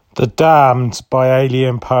The Damned by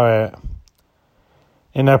Alien Poet.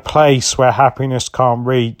 In a place where happiness can't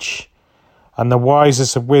reach, and the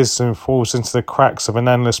wisest of wisdom falls into the cracks of an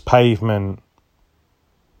endless pavement,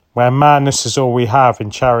 where madness is all we have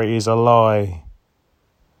and charity is a lie,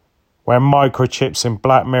 where microchips in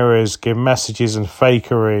black mirrors give messages and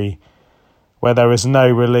fakery, where there is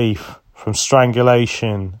no relief from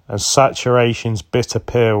strangulation and saturation's bitter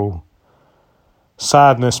pill.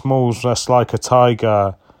 Sadness mauls us like a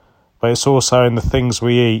tiger, but it's also in the things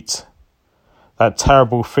we eat, that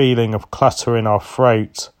terrible feeling of clutter in our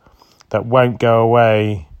throat that won't go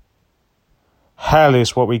away. Hell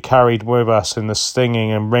is what we carried with us in the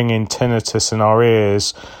stinging and ringing tinnitus in our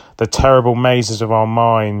ears, the terrible mazes of our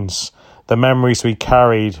minds, the memories we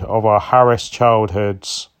carried of our harassed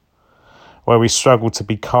childhoods, where we struggled to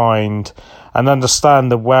be kind and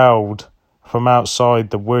understand the world from outside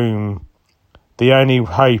the womb. The only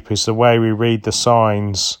hope is the way we read the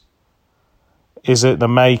signs. Is it the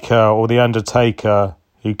maker or the undertaker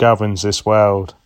who governs this world?